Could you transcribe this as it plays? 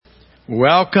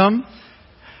Welcome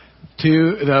to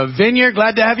the Vineyard.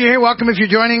 Glad to have you here. Welcome if you're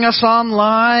joining us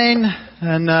online.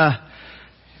 And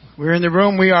we're in the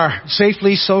room. We are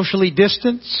safely socially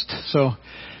distanced. So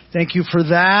thank you for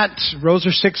that. Rows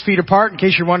are 6 feet apart in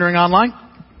case you're wondering online.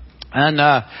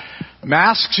 And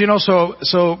masks,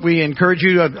 so we encourage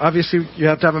you to, obviously you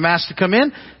have to have a mask to come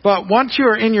in. But once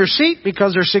you're in your seat,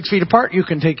 because they're 6 feet apart, you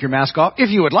can take your mask off.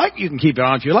 If you would like, you can keep it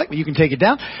on if you like, but you can take it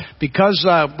down. Because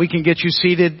we can get you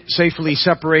seated, safely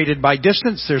separated by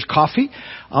distance, there's coffee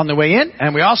on the way in.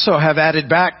 And we also have added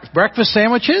back breakfast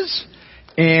sandwiches.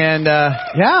 And,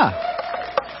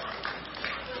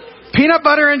 peanut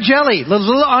butter and jelly,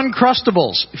 little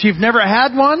Uncrustables. If you've never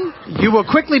had one, you will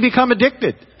quickly become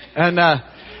addicted.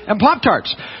 And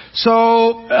Pop-Tarts.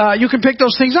 So you can pick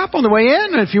those things up on the way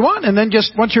in if you want. And then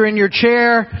just once you're in your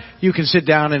chair, you can sit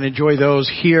down and enjoy those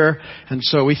here. And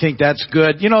so we think that's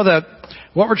good.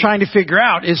 What we're trying to figure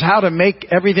out is how to make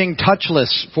everything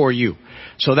touchless for you.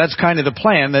 So that's kind of the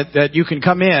plan, that you can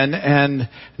come in and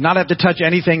not have to touch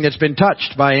anything that's been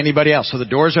touched by anybody else. So the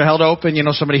doors are held open.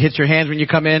 Somebody hits your hands when you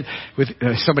come in.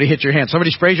 Somebody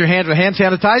sprays your hands with hand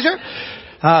sanitizer.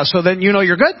 So then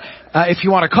you're good. If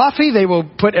you want a coffee, they will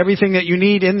put everything that you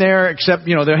need in there except,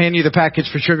 they'll hand you the package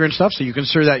for sugar and stuff so you can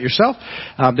stir that yourself.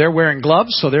 They're wearing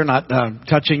gloves, so they're not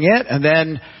touching it. And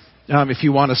then if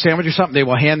you want a sandwich or something, they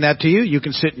will hand that to you. You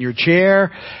can sit in your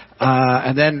chair.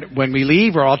 And then when we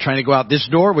leave, we're all trying to go out this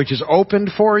door, which is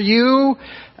opened for you.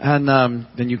 And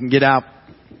then you can get out.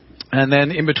 And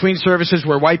then in between services,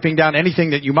 we're wiping down anything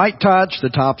that you might touch, the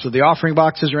tops of the offering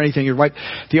boxes or anything you wipe.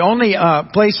 The only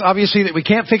place, obviously, that we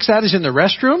can't fix that is in the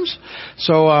restrooms,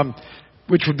 so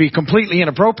which would be completely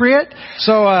inappropriate.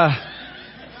 So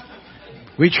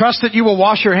we trust that you will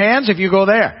wash your hands if you go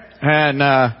there, and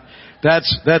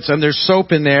and there's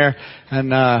soap in there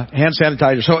and hand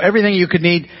sanitizer. So everything you could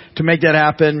need to make that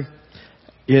happen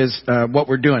is what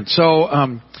we're doing.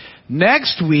 So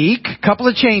next week, a couple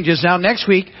of changes. Now next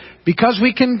week, because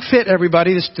we can fit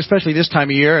everybody, especially this time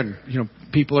of year, and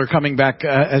people are coming back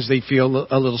as they feel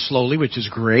a little slowly, which is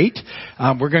great.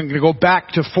 We're going to go back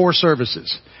to 4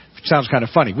 services. Sounds kind of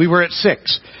funny. We were at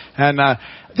 6, and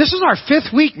this is our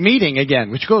 5th week meeting again,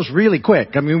 which goes really quick.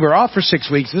 I mean, we're off for 6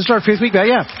 weeks. This is our 5th week,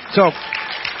 So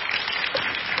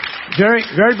very,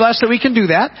 very blessed that we can do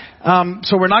that.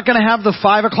 So we're not going to have the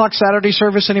 5 o'clock Saturday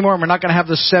service anymore, and we're not going to have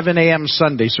the 7 a.m.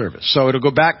 Sunday service. So it'll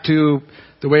go back to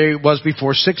the way it was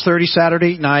before, 6:30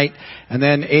 Saturday night, and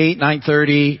then 8,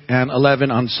 9:30, and 11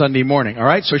 on Sunday morning. All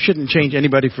right? So it shouldn't change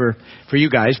anybody for you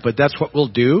guys, but that's what we'll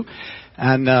do.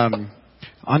 And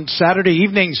on Saturday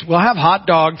evenings, we'll have hot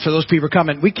dogs for those people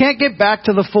coming. We can't get back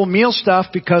to the full meal stuff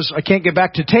because I can't get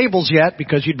back to tables yet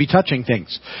because you'd be touching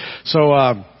things.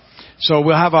 So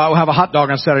we'll have a hot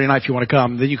dog on Saturday night if you want to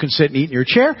come. Then you can sit and eat in your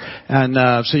chair,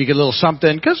 and so you get a little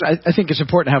something, because I think it's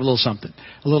important to have a little something,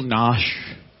 a little nosh.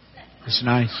 It's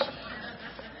nice,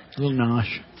 a little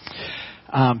nosh.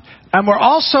 And we're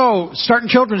also starting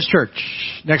children's church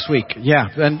next week. Yeah,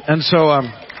 and so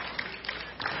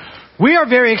we are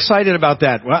very excited about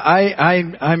that. Well,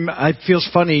 I feels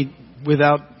funny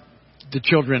without the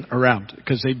children around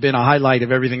because they've been a highlight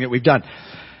of everything that we've done.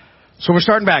 So we're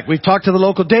starting back. We've talked to the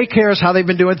local daycares, how they've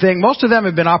been doing things. Most of them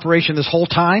have been in operation this whole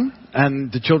time,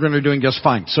 and the children are doing just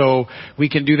fine. So we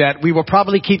can do that. We will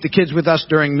probably keep the kids with us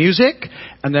during music,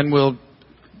 and then we'll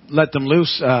let them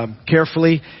loose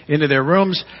carefully into their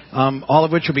rooms, all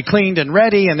of which will be cleaned and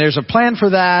ready, and there's a plan for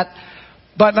that.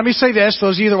 But let me say this,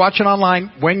 those of you that are watching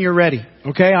online, when you're ready,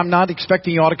 okay? I'm not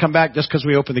expecting you all to come back just because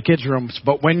we open the kids' rooms,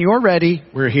 but when you're ready,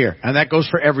 we're here. And that goes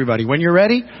for everybody. When you're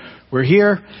ready, we're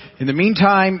here. In the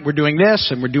meantime, we're doing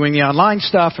this, and we're doing the online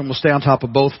stuff, and we'll stay on top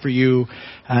of both for you.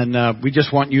 And we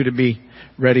just want you to be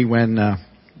ready when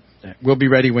we'll be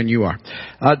ready when you are.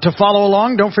 To follow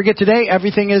along, don't forget today,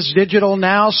 everything is digital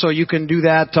now, so you can do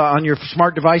that on your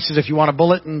smart devices if you want a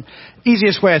bulletin.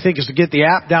 Easiest way, I think, is to get the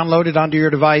app downloaded onto your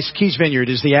device. Keys Vineyard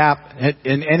is the app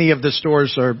in any of the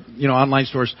stores or online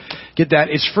stores. Get that.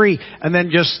 It's free. And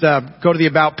then just go to the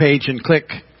About page and click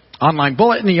online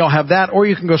bulletin, and you'll have that, or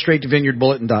you can go straight to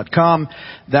vineyardbulletin.com.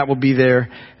 That will be there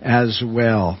as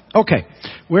well. Okay,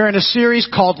 we're in a series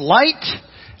called Light,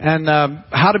 and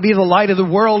how to be the light of the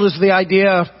world is the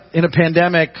idea in a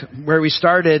pandemic where we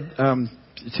started.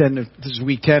 This is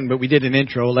week 10, but we did an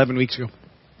intro 11 weeks ago.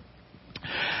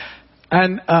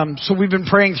 And so we've been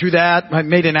praying through that. I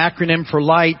made an acronym for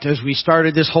LIGHT as we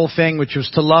started this whole thing, which was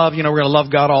to love. We're going to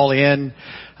love God all in.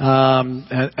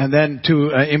 And then to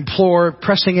implore,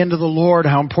 pressing into the Lord,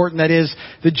 how important that is.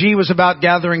 The G was about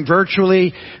gathering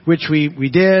virtually, which we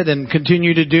did and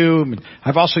continue to do.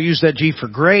 I've also used that G for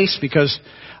grace because,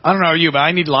 I don't know you, but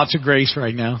I need lots of grace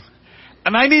right now.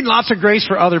 And I need lots of grace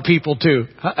for other people too.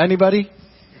 Anybody?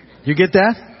 You get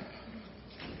that?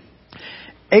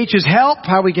 H is help,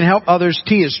 how we can help others.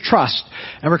 T is trust.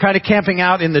 And we're kind of camping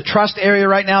out in the trust area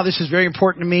right now. This is very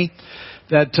important to me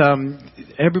that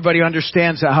everybody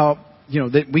understands how,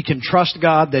 that we can trust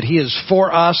God, that He is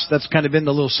for us. That's kind of been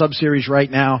the little sub-series right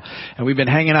now. And we've been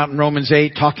hanging out in Romans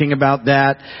 8 talking about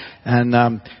that.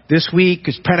 And this week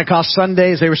is Pentecost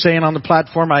Sunday, as they were saying on the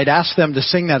platform. I'd asked them to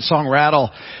sing that song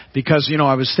Rattle because,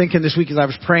 I was thinking this week as I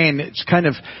was praying, it's kind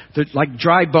of like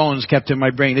dry bones kept in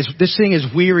my brain. This thing is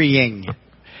wearying.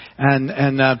 And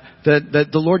the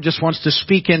Lord just wants to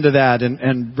speak into that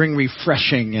and bring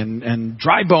refreshing and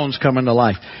dry bones come into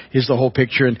life is the whole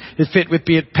picture. And it fit with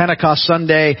Pentecost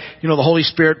Sunday, the Holy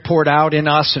Spirit poured out in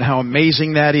us and how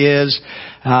amazing that is.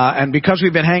 And because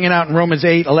we've been hanging out in Romans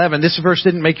 8:11, this verse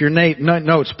didn't make your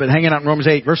notes, but hanging out in Romans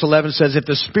 8, verse 11 says, if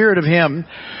the Spirit of Him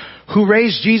who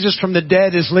raised Jesus from the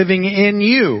dead is living in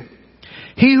you,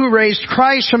 He who raised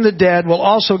Christ from the dead will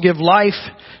also give life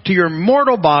to your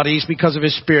mortal bodies because of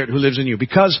His Spirit who lives in you.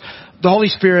 Because the Holy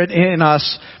Spirit in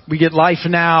us, we get life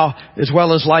now as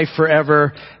well as life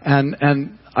forever.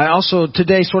 And I also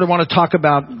today sort of want to talk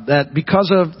about that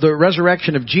because of the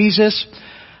resurrection of Jesus,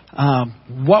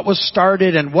 what was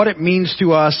started and what it means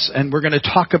to us. And we're going to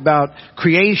talk about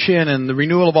creation and the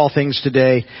renewal of all things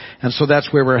today. And so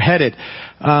that's where we're headed.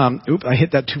 I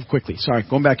hit that too quickly. Sorry,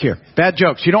 going back here. Bad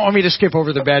jokes. You don't want me to skip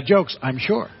over the bad jokes, I'm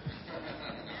sure.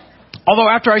 Although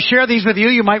after I share these with you,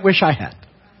 you might wish I had.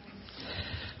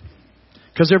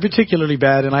 Because they're particularly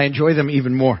bad and I enjoy them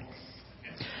even more.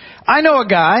 I know a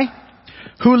guy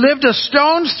who lived a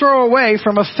stone's throw away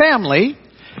from a family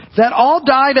that all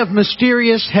died of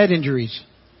mysterious head injuries.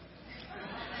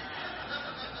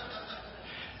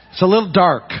 It's a little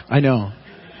dark, I know.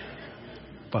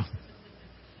 But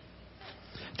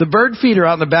the bird feeder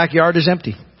out in the backyard is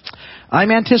empty.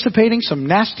 I'm anticipating some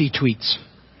nasty tweets.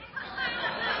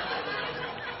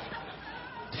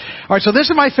 All right, so this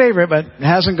is my favorite, but it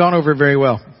hasn't gone over very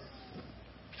well.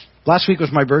 Last week was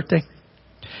my birthday.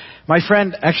 My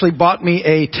friend actually bought me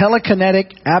a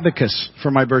telekinetic abacus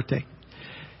for my birthday.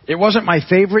 It wasn't my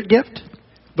favorite gift,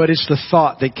 but it's the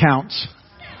thought that counts.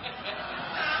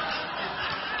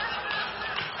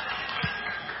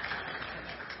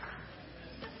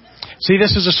 See,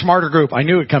 this is a smarter group. I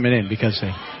knew it coming in because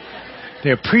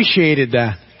they appreciated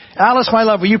that. Alice, my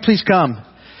love, will you please come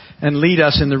and lead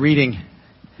us in the reading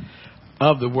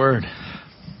of the Word?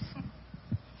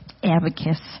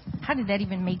 Abacus. How did that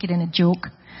even make it in a joke?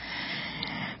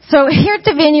 So here at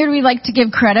the Vineyard, we like to give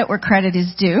credit where credit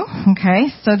is due. Okay,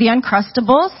 so the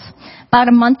Uncrustables. About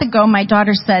a month ago, my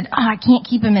daughter said, I can't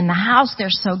keep them in the house.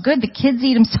 They're so good. The kids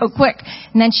eat them so quick.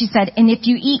 And then she said, and if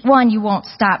you eat one, you won't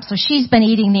stop. So she's been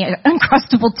eating the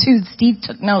Uncrustable too. Steve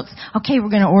took notes. Okay,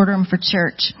 we're going to order them for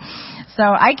church. So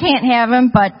I can't have them,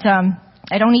 but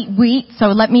I don't eat wheat, so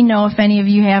let me know if any of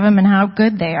you have them and how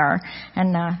good they are.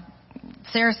 And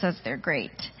Sarah says they're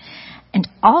great. And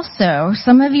also,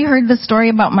 some of you heard the story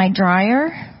about my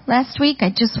dryer last week.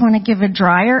 I just want to give a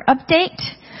dryer update.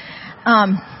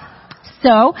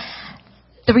 So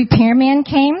the repairman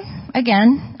came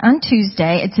again on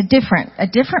Tuesday. It's a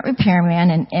different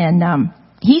repairman, and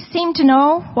he seemed to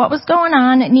know what was going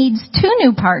on. It needs 2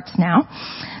 new parts now.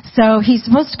 So he's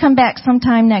supposed to come back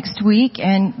sometime next week,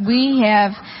 and we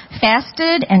have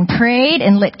fasted and prayed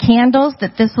and lit candles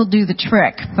that this will do the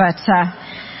trick. But,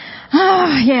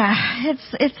 yeah,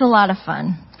 it's a lot of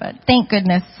fun. But thank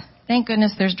goodness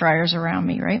there's dryers around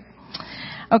me, right?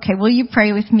 Okay, will you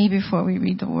pray with me before we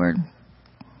read the Word?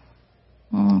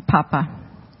 Papa,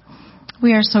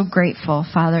 we are so grateful,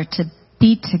 Father, to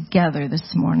be together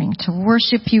this morning, to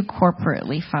worship you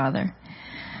corporately, Father.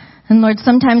 And Lord,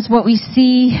 sometimes what we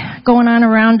see going on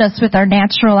around us with our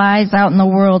natural eyes out in the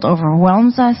world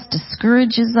overwhelms us,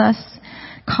 discourages us,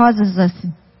 causes us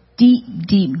deep,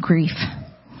 deep grief.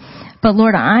 But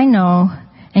Lord, I know,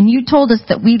 and you told us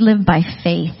that we live by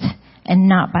faith and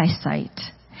not by sight.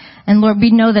 And Lord,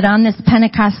 we know that on this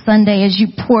Pentecost Sunday, as you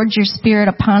poured your Spirit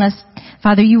upon us,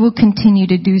 Father, you will continue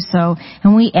to do so.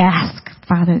 And we ask,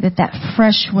 Father, that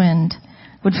fresh wind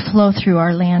would flow through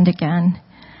our land again.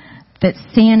 That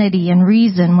sanity and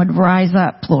reason would rise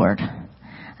up, Lord,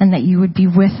 and that you would be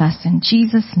with us in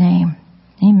Jesus' name.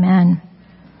 Amen.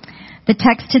 The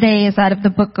text today is out of the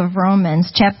book of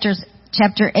Romans,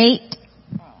 chapter 8,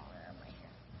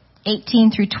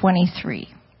 18 through 23.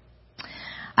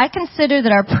 I consider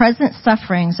that our present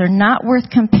sufferings are not worth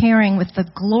comparing with the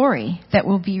glory that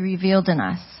will be revealed in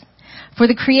us. For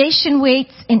the creation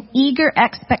waits in eager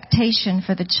expectation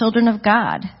for the children of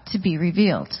God to be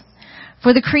revealed.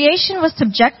 For the creation was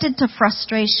subjected to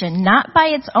frustration, not by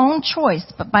its own choice,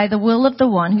 but by the will of the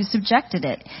one who subjected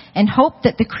it, and hope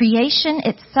that the creation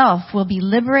itself will be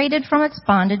liberated from its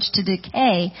bondage to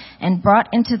decay and brought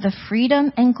into the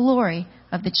freedom and glory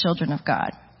of the children of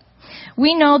God.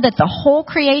 We know that the whole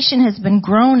creation has been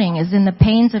groaning as in the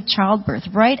pains of childbirth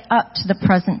right up to the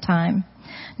present time.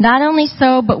 Not only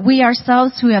so, but we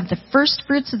ourselves who have the first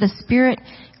fruits of the Spirit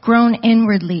groan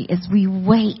inwardly as we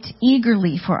wait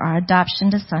eagerly for our adoption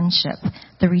to sonship,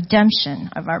 the redemption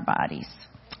of our bodies.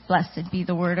 Blessed be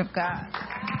the word of God.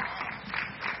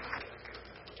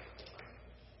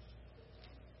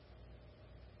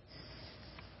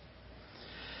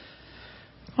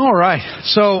 All right.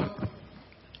 So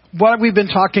what we've been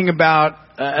talking about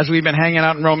as we've been hanging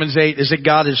out in Romans 8 is that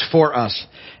God is for us.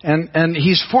 And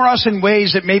He's for us in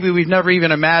ways that maybe we've never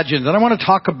even imagined. And I want to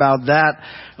talk about that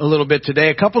a little bit today.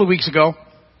 A couple of weeks ago,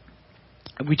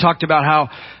 we talked about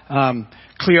how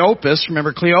Cleopas,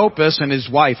 remember Cleopas and his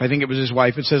wife, I think it was his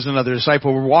wife, it says another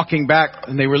disciple, were walking back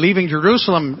and they were leaving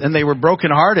Jerusalem and they were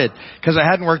brokenhearted because it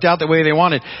hadn't worked out the way they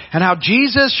wanted. And how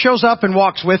Jesus shows up and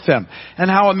walks with them. And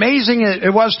how amazing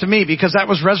it was to me because that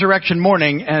was resurrection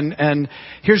morning. And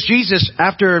here's Jesus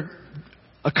after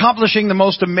accomplishing the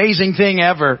most amazing thing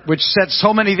ever, which sets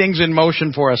so many things in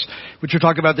motion for us, which we'll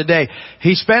talk about today.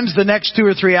 He spends the next 2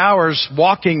 or 3 hours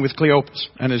walking with Cleopas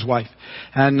and his wife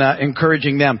and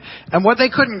encouraging them. And what they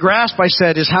couldn't grasp, I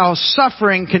said, is how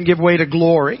suffering can give way to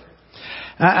glory.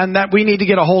 And that we need to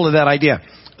get a hold of that idea.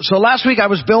 So last week I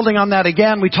was building on that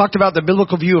again. We talked about the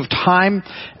biblical view of time.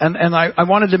 And I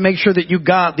wanted to make sure that you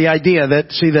got the idea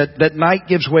that night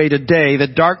gives way to day,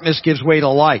 that darkness gives way to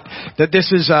light. That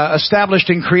this is established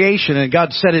in creation and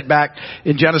God set it back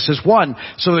in Genesis 1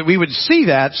 so that we would see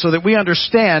that, so that we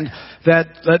understand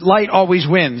that light always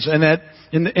wins. And that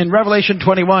in Revelation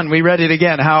 21, we read it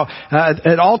again, how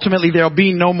and ultimately there'll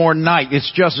be no more night. It's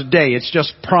just day. It's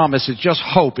just promise. It's just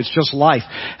hope. It's just life.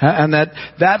 And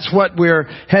that's what we're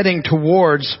heading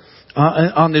towards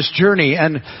on this journey.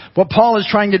 And what Paul is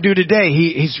trying to do today,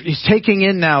 he's taking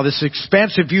in now this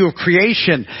expansive view of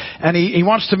creation, and he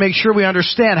wants to make sure we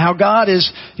understand how God is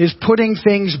putting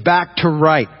things back to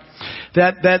right.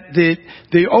 That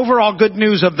the overall good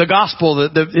news of the gospel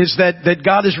is that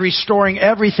God is restoring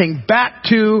everything back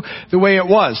to the way it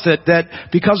was. That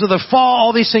because of the fall,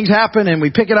 all these things happen, and we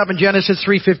pick it up in Genesis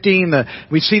 3:15.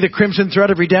 We see the crimson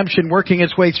thread of redemption working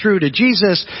its way through to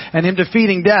Jesus and Him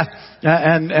defeating death.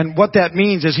 And what that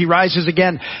means is He rises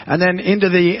again. And then into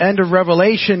the end of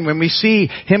Revelation, when we see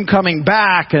Him coming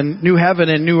back and new heaven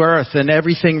and new earth and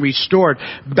everything restored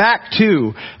back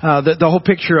to the whole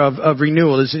picture of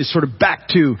renewal is sort of back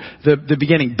to the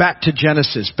beginning, back to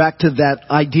Genesis, back to that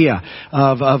idea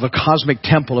of a cosmic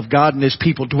temple of God and His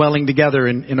people dwelling together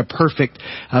in a perfect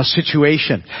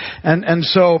situation. And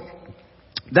so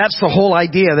that's the whole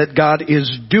idea that God is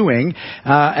doing.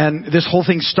 And this whole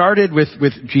thing started with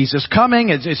Jesus coming.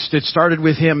 It started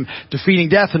with Him defeating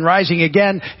death and rising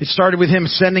again. It started with Him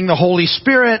sending the Holy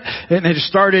Spirit. And it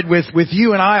started with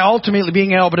you and I ultimately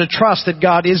being able to trust that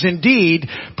God is indeed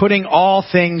putting all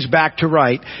things back to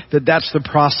right. That's the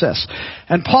process.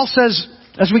 And Paul says,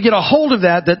 as we get a hold of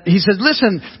that he says,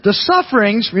 listen, the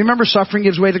sufferings, remember suffering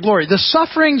gives way to glory. The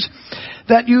sufferings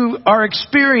that you are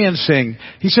experiencing,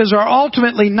 he says, are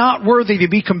ultimately not worthy to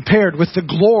be compared with the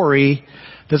glory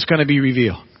that's going to be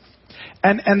revealed.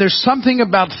 And there's something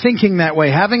about thinking that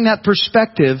way, having that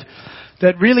perspective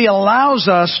that really allows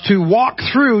us to walk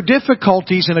through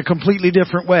difficulties in a completely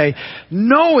different way,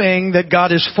 knowing that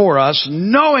God is for us,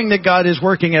 knowing that God is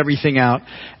working everything out,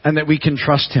 and that we can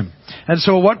trust Him. And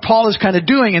so what Paul is kind of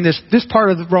doing in this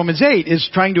part of Romans 8 is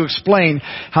trying to explain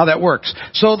how that works.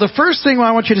 So the first thing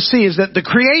I want you to see is that the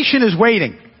creation is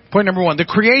waiting. Point number one, the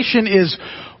creation is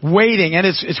waiting, and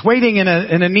it's waiting in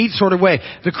a neat sort of way.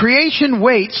 The creation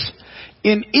waits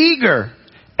in eager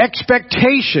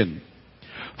expectation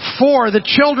for the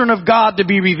children of God to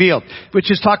be revealed,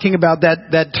 which is talking about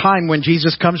that time when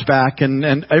Jesus comes back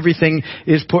and everything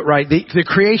is put right. The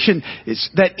creation is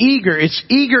that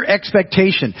eager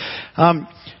expectation.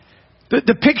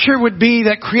 The picture would be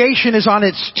that creation is on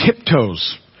its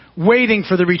tiptoes, waiting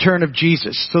for the return of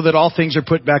Jesus so that all things are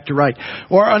put back to right.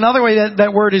 Or another way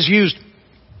that word is used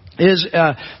is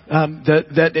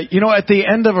that you know, at the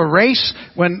end of a race,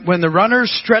 when the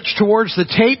runners stretch towards the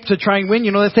tape to try and win,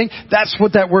 you know that thing? That's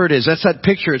what that word is. That's that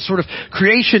picture. It's sort of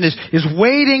creation is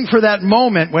waiting for that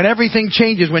moment when everything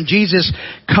changes, when Jesus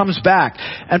comes back.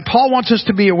 And Paul wants us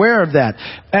to be aware of that.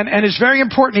 And it's very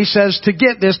important, he says, to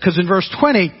get this, because in verse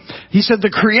 20, he said the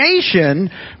creation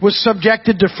was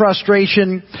subjected to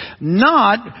frustration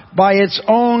not by its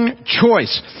own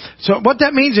choice. So what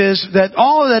that means is that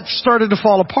all of that started to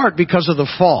fall apart because of the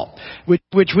fall,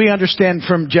 which we understand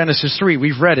from Genesis 3.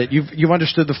 We've read it. You've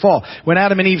understood the fall. When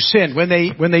Adam and Eve sinned, when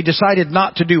they decided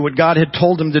not to do what God had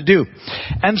told them to do.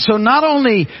 And so not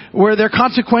only were there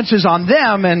consequences on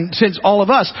them and since all of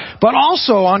us, but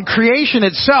also on creation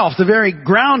itself. The very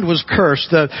ground was cursed.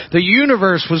 The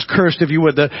universe was cursed, if you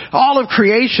would. All of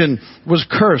creation was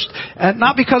cursed. And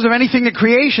not because of anything that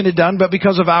creation had done, but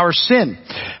because of our sin.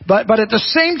 But at the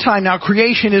same time now,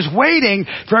 creation is waiting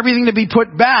for everything to be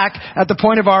put back at the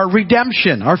point of our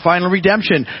redemption, our final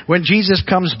redemption, when Jesus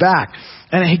comes back.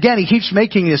 And again, he keeps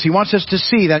making this. He wants us to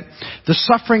see that the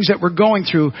sufferings that we're going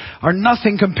through are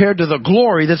nothing compared to the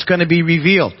glory that's going to be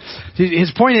revealed.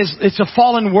 His point is, it's a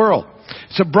fallen world.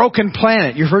 It's a broken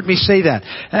planet. You've heard me say that.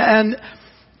 And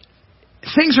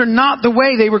things are not the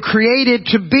way they were created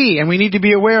to be, and we need to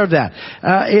be aware of that.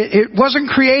 It wasn't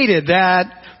created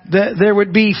that there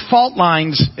would be fault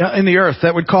lines in the earth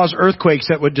that would cause earthquakes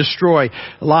that would destroy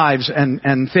lives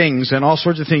and things and all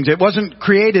sorts of things. It wasn't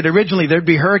created originally. There'd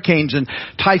be hurricanes and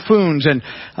typhoons and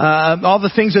all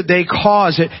the things that they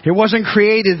cause. It wasn't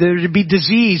created. There'd be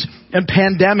disease and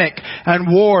pandemic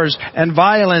and wars and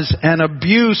violence and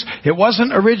abuse. It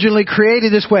wasn't originally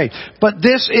created this way. But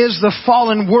this is the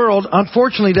fallen world,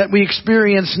 unfortunately, that we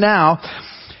experience now.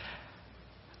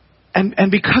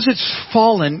 And because it's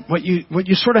fallen, what you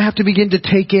sort of have to begin to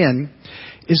take in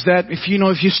is that if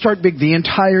you start big, the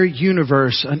entire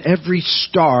universe and every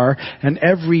star and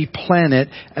every planet,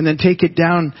 and then take it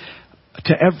down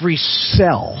to every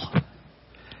cell,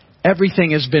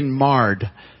 everything has been marred.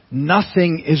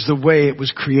 Nothing is the way it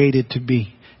was created to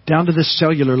be, down to the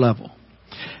cellular level.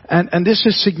 And this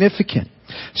is significant.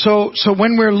 So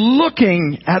when we're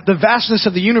looking at the vastness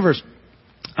of the universe,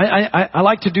 I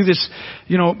like to do this,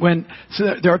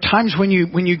 there are times when you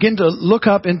begin to look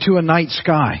up into a night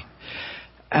sky,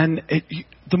 and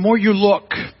the more you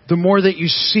look, the more that you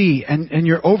see, and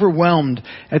you're overwhelmed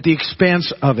at the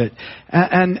expanse of it.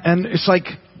 And it's like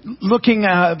looking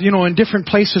in different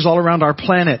places all around our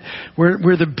planet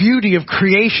where the beauty of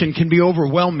creation can be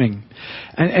overwhelming,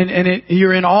 and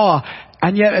you're in awe.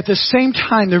 And yet at the same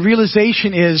time, the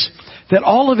realization is that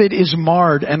all of it is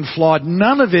marred and flawed.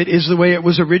 None of it is the way it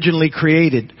was originally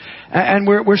created. And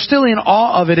we're still in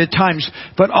awe of it at times,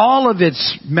 but all of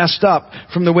it's messed up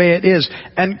from the way it is.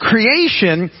 And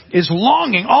creation is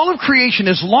longing, all of creation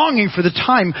is longing for the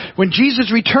time when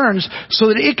Jesus returns so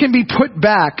that it can be put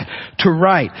back to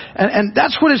right. And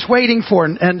that's what it's waiting for.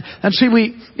 And see,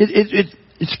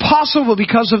 it's possible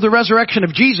because of the resurrection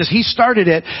of Jesus. He started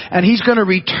it, and He's going to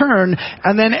return,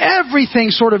 and then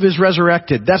everything sort of is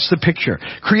resurrected. That's the picture.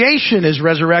 Creation is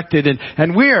resurrected,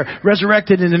 and we're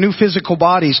resurrected into new physical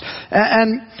bodies.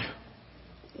 And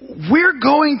we're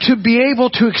going to be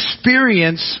able to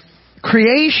experience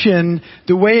creation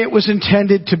the way it was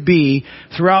intended to be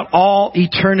throughout all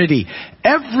eternity.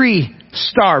 Every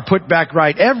star put back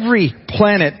right, every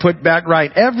planet put back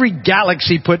right, every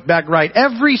galaxy put back right,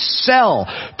 every cell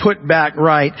put back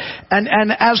right.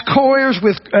 And as co-heirs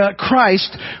with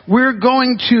Christ, we're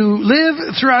going to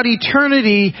live throughout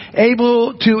eternity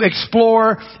able to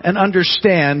explore and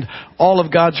understand all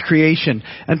of God's creation.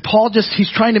 And Paul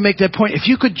he's trying to make that point. If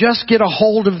you could just get a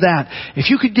hold of that, if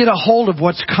you could get a hold of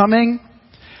what's coming,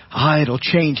 it'll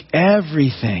change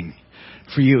everything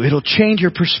for you. It'll change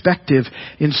your perspective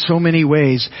in so many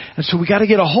ways. And so we got to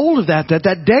get a hold of that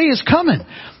day is coming.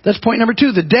 That's point number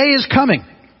 2. The day is coming.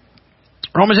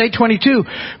 Romans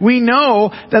 8:22. We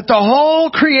know that the whole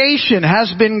creation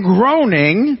has been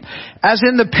groaning as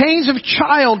in the pains of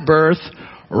childbirth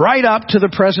right up to the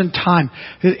present time.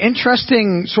 The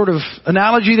interesting sort of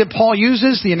analogy that Paul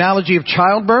uses, the analogy of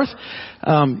childbirth.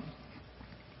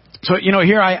 So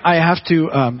here I have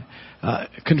to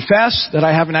confess that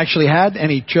I haven't actually had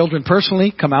any children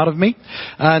personally come out of me.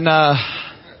 And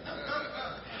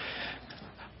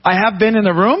I have been in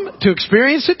the room to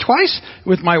experience it twice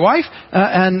with my wife.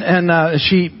 And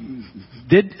she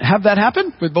did have that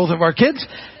happen with both of our kids.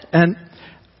 And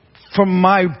from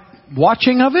my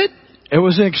watching of it, it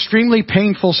was an extremely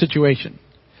painful situation.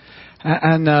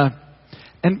 And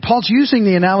Paul's using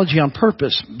the analogy on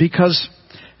purpose because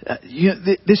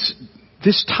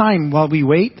this time while we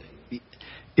wait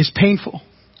is painful.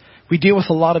 We deal with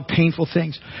a lot of painful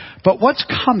things. But what's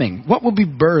coming, what will be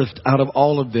birthed out of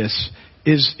all of this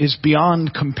is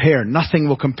beyond compare. Nothing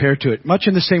will compare to it. Much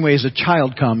in the same way as a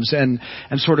child comes and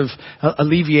sort of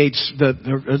alleviates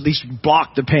or at least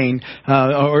block the pain,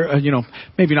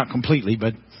 maybe not completely,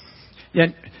 but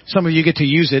yet some of you get to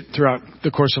use it throughout the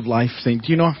course of life. Think,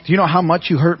 do you know how much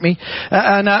you hurt me?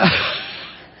 Not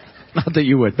that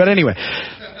you would, but anyway.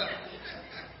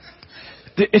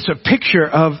 It's a picture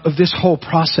of this whole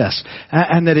process,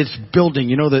 and that it's building.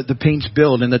 The pains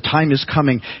build, and the time is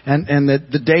coming, and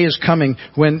the day is coming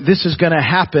when this is going to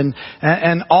happen,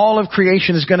 and all of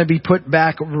creation is going to be put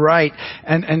back right,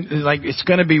 and like it's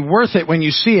going to be worth it when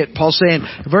you see it. Paul's saying,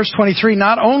 verse 23,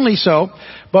 not only so,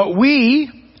 but we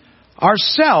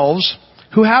ourselves,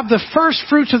 who have the first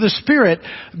fruits of the Spirit,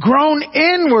 groan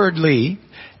inwardly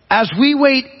as we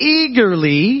wait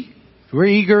eagerly. We're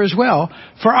eager as well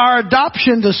for our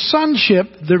adoption to sonship,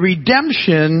 the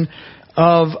redemption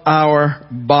of our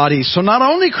bodies. So not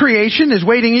only creation is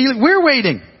waiting eagerly, we're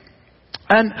waiting.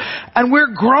 And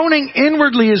we're groaning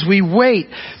inwardly as we wait.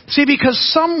 See, because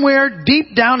somewhere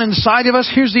deep down inside of us,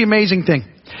 here's the amazing thing.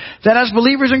 That as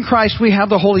believers in Christ, we have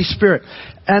the Holy Spirit.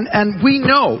 And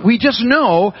we just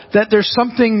know that there's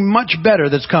something much better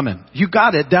that's coming. You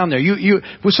got it down there.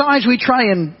 Well, sometimes we try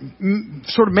and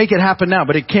sort of make it happen now,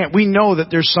 but it can't. We know that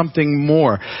there's something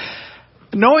more.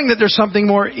 Knowing that there's something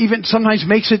more even sometimes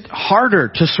makes it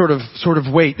harder to sort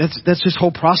of wait. That's this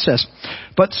whole process.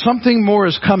 But something more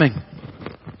is coming.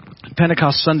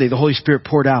 Pentecost Sunday, the Holy Spirit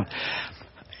poured out.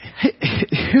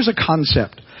 Here's a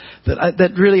concept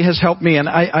that really has helped me. And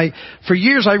for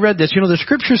years I read this. The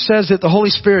scripture says that the Holy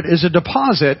Spirit is a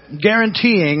deposit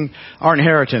guaranteeing our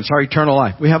inheritance, our eternal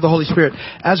life. We have the Holy Spirit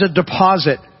as a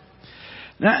deposit.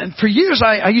 Now, for years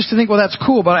I used to think, well, that's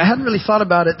cool, but I hadn't really thought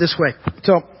about it this way.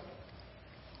 So,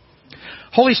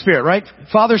 Holy Spirit, right?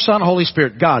 Father, Son, Holy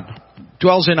Spirit, God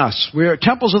dwells in us. We are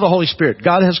temples of the Holy Spirit.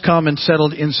 God has come and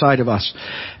settled inside of us.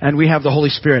 And we have the Holy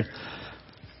Spirit.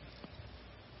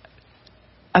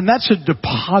 And that's a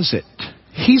deposit.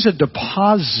 He's a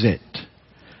deposit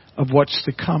of what's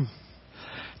to come.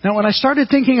 Now, when I started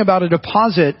thinking about a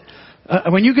deposit,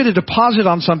 when you get a deposit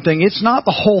on something, it's not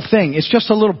the whole thing. It's just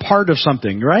a little part of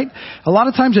something, right? A lot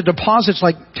of times a deposit's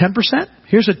like 10%.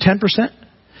 Here's a 10%.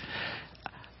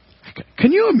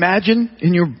 Can you imagine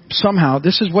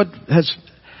this is what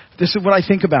I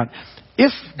think about.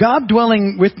 If God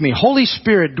dwelling with me, Holy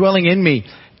Spirit dwelling in me,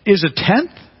 is a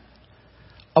tenth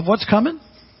of what's coming?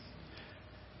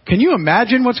 Can you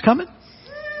imagine what's coming?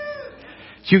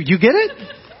 You get it?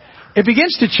 It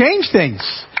begins to change things.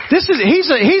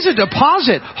 He's a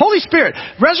deposit. Holy Spirit,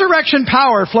 resurrection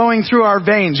power flowing through our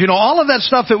veins. All of that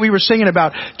stuff that we were singing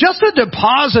about. Just a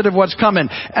deposit of what's coming.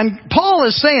 And Paul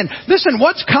is saying, listen,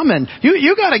 what's coming?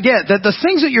 You got to get that the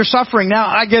things that you're suffering now,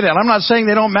 I get it. I'm not saying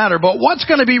they don't matter, but what's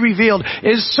going to be revealed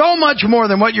is so much more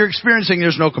than what you're experiencing.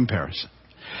 There's no comparison.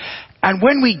 And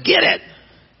when we get it,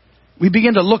 we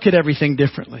begin to look at everything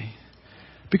differently.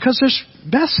 Because there's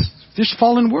mess. There's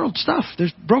fallen world stuff.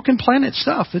 There's broken planet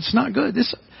stuff. It's not good.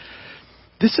 This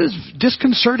is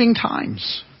disconcerting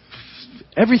times.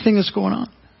 Everything that's going on.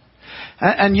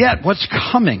 And yet, what's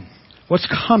coming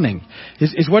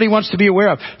is what he wants to be aware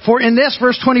of. For in this,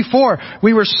 verse 24,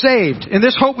 we were saved. In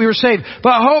this hope we were saved.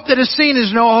 But hope that is seen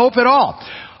is no hope at all.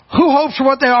 Who hopes for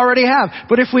what they already have?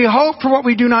 But if we hope for what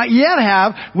we do not yet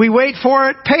have, we wait for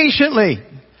it patiently.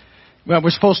 Well,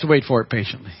 we're supposed to wait for it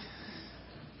patiently.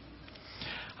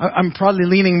 I'm probably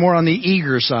leaning more on the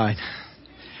eager side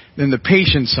than the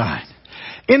patient side.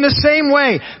 In the same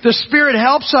way, the Spirit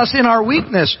helps us in our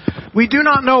weakness. We do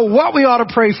not know what we ought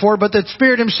to pray for, but the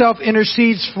Spirit Himself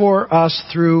intercedes for us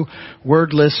through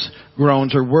wordless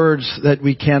groans, or words that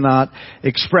we cannot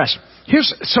express.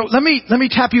 So let me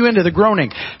tap you into the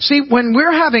groaning. See, when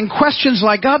we're having questions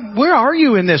like, God, where are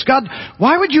you in this? God,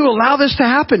 why would you allow this to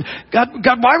happen?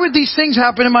 God, why would these things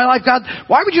happen in my life? God,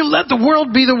 why would you let the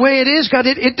world be the way it is? God,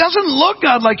 it doesn't look,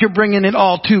 God, like you're bringing it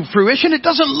all to fruition. It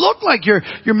doesn't look like you're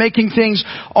making things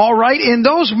all right. In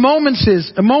those moments,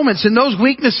 in those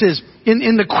weaknesses,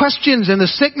 in the questions and the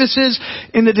sicknesses,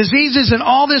 in the diseases and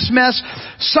all this mess,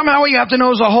 somehow what you have to know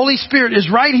is the Holy Spirit is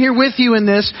right here with you in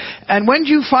this. And when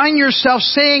you find yourself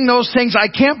saying those things, I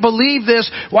can't believe this,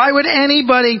 why would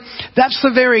anybody? That's the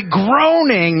very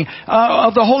groaning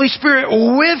of the Holy Spirit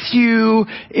with you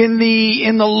in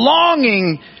the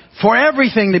longing for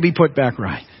everything to be put back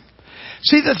right.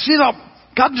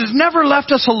 God has never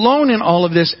left us alone in all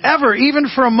of this, ever, even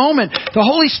for a moment. The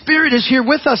Holy Spirit is here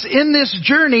with us in this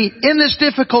journey, in this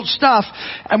difficult stuff,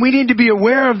 and we need to be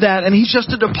aware of that. And He's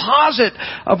just a deposit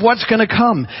of what's going to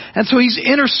come. And so He's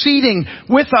interceding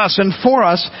with us and for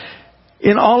us.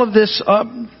 in all of this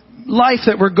life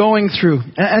that we're going through.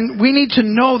 And we need to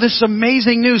know this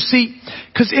amazing news. See,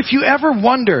 because if you ever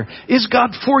wonder, is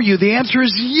God for you? The answer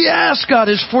is yes, God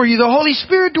is for you. The Holy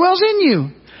Spirit dwells in you.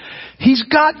 He's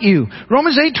got you.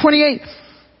 Romans 8:28.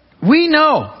 We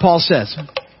know, Paul says.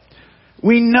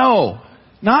 We know.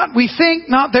 Not we think,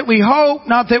 not that we hope,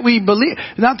 not that we believe,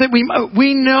 not that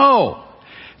we know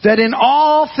that in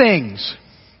all things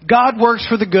God works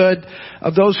for the good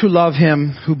of those who love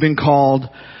Him, who've been called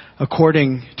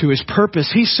according to His purpose.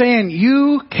 He's saying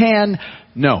you can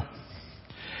know.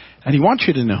 And He wants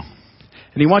you to know.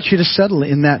 And He wants you to settle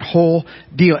in that whole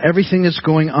deal, everything that's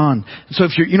going on. So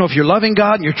if you're loving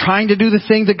God and you're trying to do the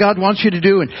thing that God wants you to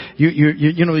do, and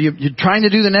you're trying to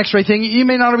do the next right thing, you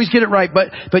may not always get it right,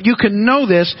 but you can know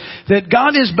this, that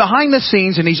God is behind the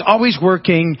scenes and He's always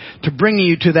working to bring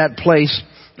you to that place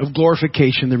of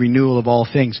glorification, the renewal of all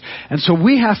things. And so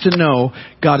we have to know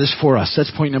God is for us.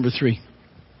 That's point number 3.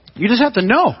 You just have to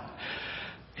know.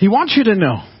 He wants you to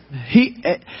know.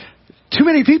 Too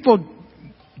many people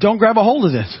don't grab a hold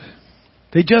of this.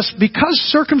 They just, because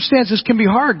circumstances can be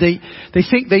hard, they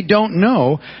think they don't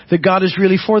know that God is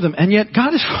really for them. And yet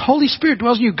God is, Holy Spirit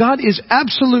dwells in you. God is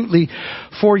absolutely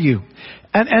for you.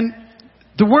 And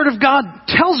the Word of God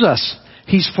tells us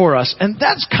He's for us. And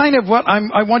that's kind of what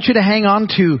I want you to hang on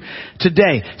to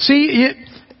today. See,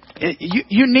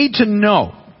 you need to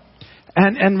know.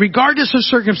 And regardless of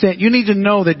circumstance, you need to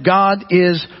know that God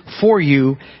is for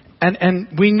you. And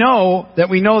we know that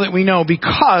we know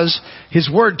because His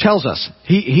Word tells us.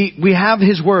 We have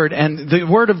His Word, and the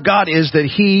Word of God is that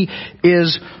He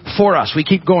is for us. We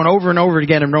keep going over and over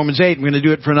again in Romans 8. We're going to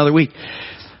do it for another week.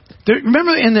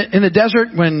 Remember in the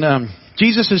desert when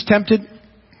Jesus is tempted?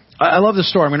 I love this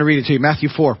story. I'm going to read it to you. Matthew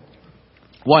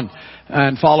 4:1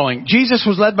 and following. Jesus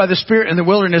was led by the Spirit in the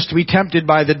wilderness to be tempted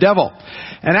by the devil.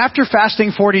 And after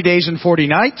fasting 40 days and 40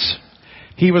 nights,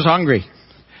 He was hungry.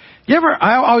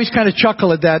 I always kind of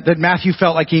chuckle at that Matthew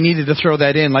felt like he needed to throw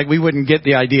that in, like we wouldn't get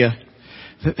the idea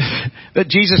that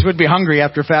Jesus would be hungry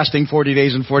after fasting 40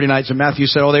 days and 40 nights. And Matthew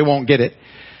said, oh, they won't get it.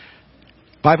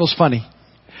 Bible's funny.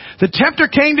 The tempter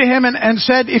came to Him and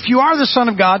said, if you are the Son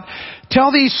of God,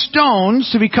 tell these stones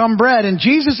to become bread. And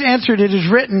Jesus answered, it is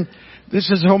written, this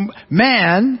is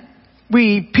man,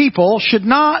 we people should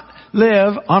not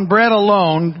live on bread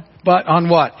alone, but on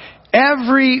what?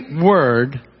 Every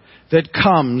word that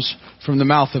comes from the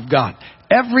mouth of God.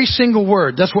 Every single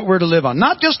word, that's what we're to live on.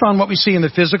 Not just on what we see in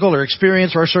the physical or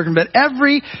experience or circumstance, but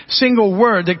every single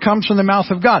word that comes from the mouth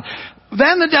of God.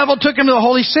 Then the devil took Him to the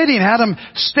holy city and had Him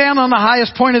stand on the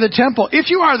highest point of the temple. If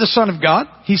you are the Son of God,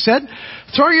 He said,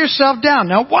 throw yourself down.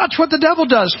 Now watch what the devil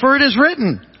does, for it is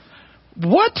written.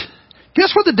 What?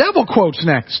 Guess what the devil quotes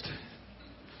next?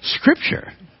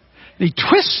 Scripture. He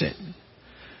twists it,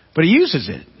 but he uses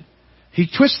it. He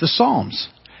twists the Psalms.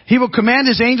 He will command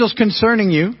His angels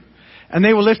concerning you, and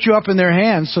they will lift you up in their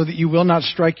hands so that you will not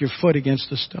strike your foot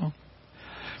against a stone.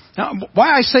 Now,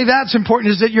 why I say that's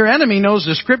important is that your enemy knows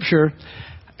the Scripture.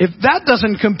 If that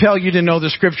doesn't compel you to know the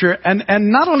Scripture,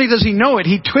 and not only does he know it,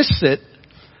 he twists it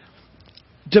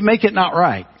to make it not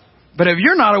right. But if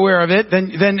you're not aware of it, then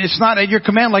it's not at your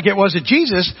command like it was at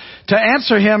Jesus to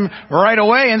answer him right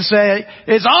away and say,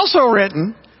 it's also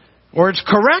written, or it's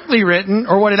correctly written,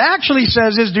 or what it actually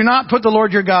says is, do not put the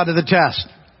Lord your God to the test.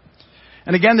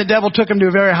 And again, the devil took Him to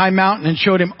a very high mountain and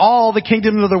showed Him all the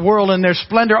kingdoms of the world and their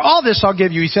splendor. All this I'll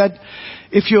give you, He said,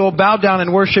 if you will bow down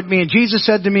and worship me. And Jesus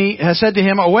said to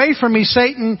him, away from me,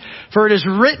 Satan, for it is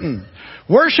written,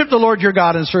 worship the Lord your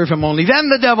God and serve Him only. Then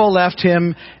the devil left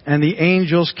Him, and the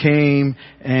angels came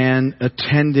and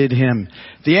attended Him.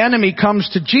 The enemy comes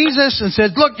to Jesus and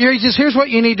says, look, Jesus, here's what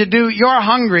you need to do. You're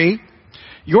hungry.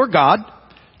 You're God.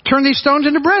 Turn these stones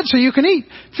into bread so you can eat.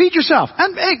 Feed yourself.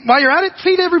 And hey, while you're at it,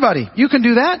 feed everybody. You can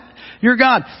do that. You're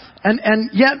God.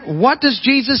 And yet, what does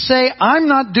Jesus say? I'm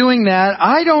not doing that.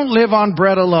 I don't live on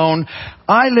bread alone.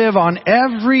 I live on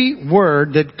every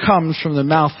word that comes from the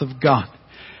mouth of God.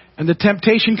 And the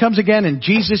temptation comes again, and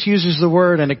Jesus uses the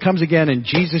word, and it comes again, and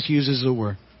Jesus uses the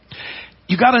word.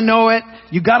 You gotta know it.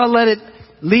 You gotta let it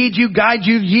lead you, guide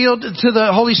you, yield to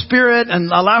the Holy Spirit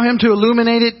and allow Him to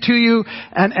illuminate it to you,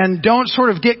 and don't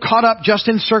sort of get caught up just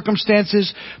in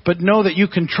circumstances, but know that you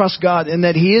can trust God and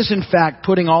that He is in fact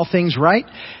putting all things right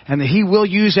and that He will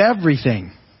use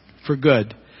everything for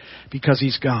good because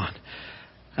He's God.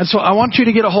 And so I want you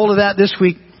to get a hold of that this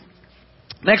week.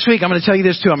 Next week, I'm going to tell you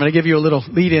this too. I'm going to give you a little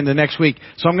lead into next week.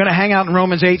 So I'm going to hang out in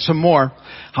Romans 8 some more.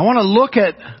 I want to look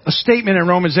at a statement in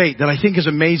Romans 8 that I think is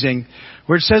amazing,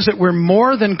 where it says that we're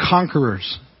more than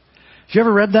conquerors. Have you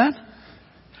ever read that?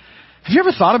 Have you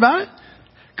ever thought about it?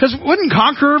 Because wouldn't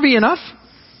conqueror be enough?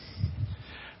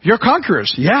 You're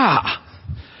conquerors. Yeah.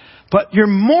 But you're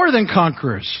more than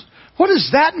conquerors. What does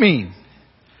that mean?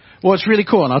 Well, it's really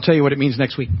cool, and I'll tell you what it means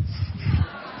next week.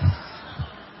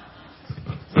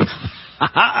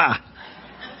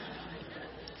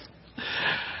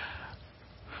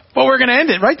 But we're going to end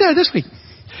it right there this week.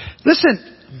 Listen,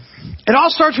 it all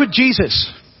starts with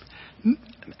Jesus.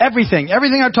 Everything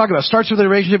I've talked about starts with a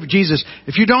relationship with Jesus.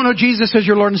 If you don't know Jesus as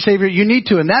your Lord and Savior, you need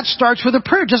to. And that starts with a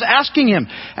prayer, just asking Him.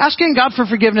 Asking God for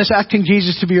forgiveness, asking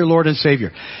Jesus to be your Lord and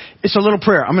Savior. It's a little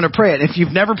prayer. I'm going to pray it. If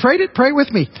you've never prayed it, pray with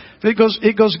me.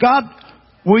 It goes, God,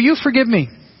 will you forgive me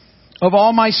of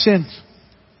all my sins?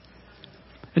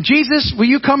 And Jesus, will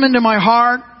you come into my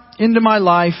heart, into my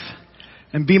life,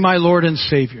 and be my Lord and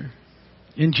Savior?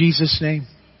 In Jesus' name.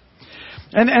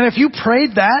 And if you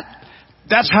prayed that,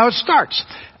 that's how it starts.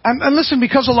 And listen,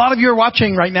 because a lot of you are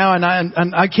watching right now and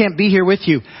I can't be here with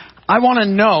you, I want to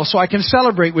know so I can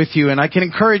celebrate with you and I can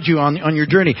encourage you on your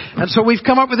journey. And so we've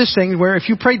come up with this thing where if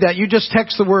you prayed that, you just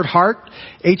text the word heart,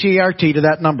 H-E-A-R-T, to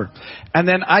that number. And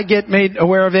then I get made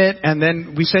aware of it, and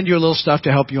then we send you a little stuff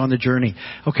to help you on the journey.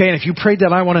 Okay, and if you prayed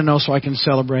that, I want to know so I can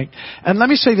celebrate. And let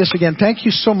me say this again. Thank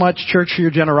you so much, church, for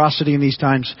your generosity in these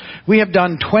times. We have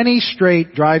done 20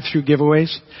 straight drive-through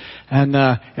giveaways. And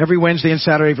every Wednesday and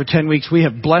Saturday for 10 weeks, we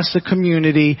have blessed the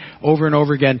community over and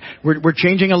over again. We're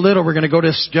changing a little. We're going to go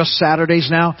to just Saturdays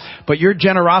now. But your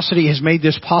generosity has made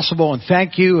this possible, and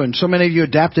thank you. And so many of you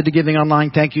adapted to giving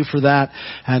online. Thank you for that.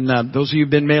 And those of you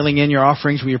who've been mailing in your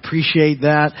offerings, we appreciate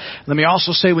that. Let me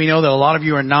also say we know that a lot of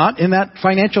you are not in that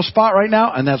financial spot right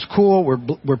now, and that's cool.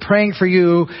 We're praying for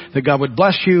you, that God would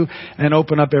bless you and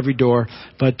open up every door.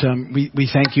 But we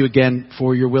thank you again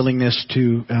for your willingness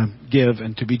to give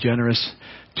and to be generous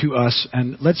to us.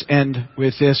 And let's end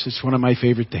with this. It's one of my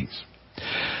favorite things.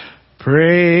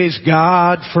 Praise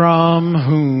God from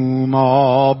whom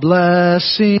all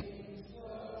blessings.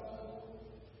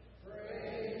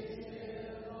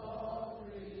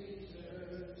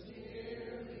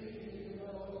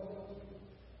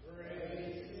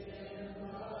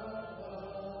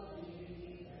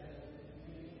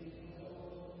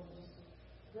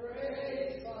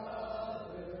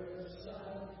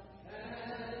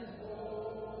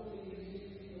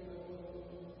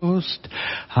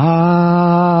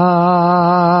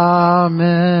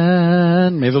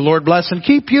 Amen. May the Lord bless and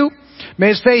keep you. May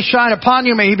His face shine upon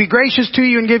you. May He be gracious to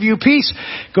you and give you peace.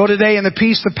 Go today in the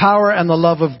peace, the power, and the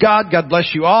love of God. God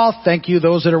bless you all. Thank you,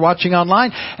 those that are watching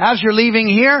online. As you're leaving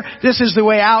here, this is the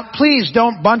way out. Please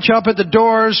don't bunch up at the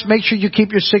doors. Make sure you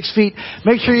keep your 6 feet.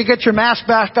 Make sure you get your mask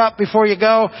back up before you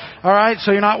go. All right,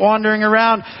 so you're not wandering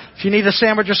around. If you need a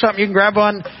sandwich or something, you can grab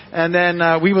one. And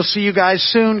then we will see you guys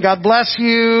soon. God bless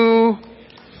you.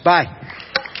 Bye.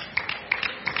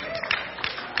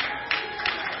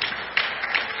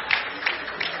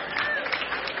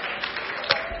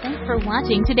 Thanks for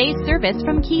watching today's service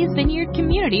from Keys Vineyard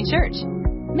Community Church.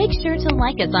 Make sure to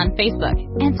like us on Facebook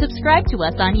and subscribe to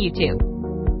us on YouTube.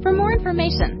 For more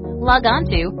information, log on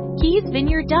to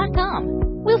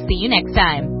keysvineyard.com. We'll see you next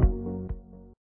time.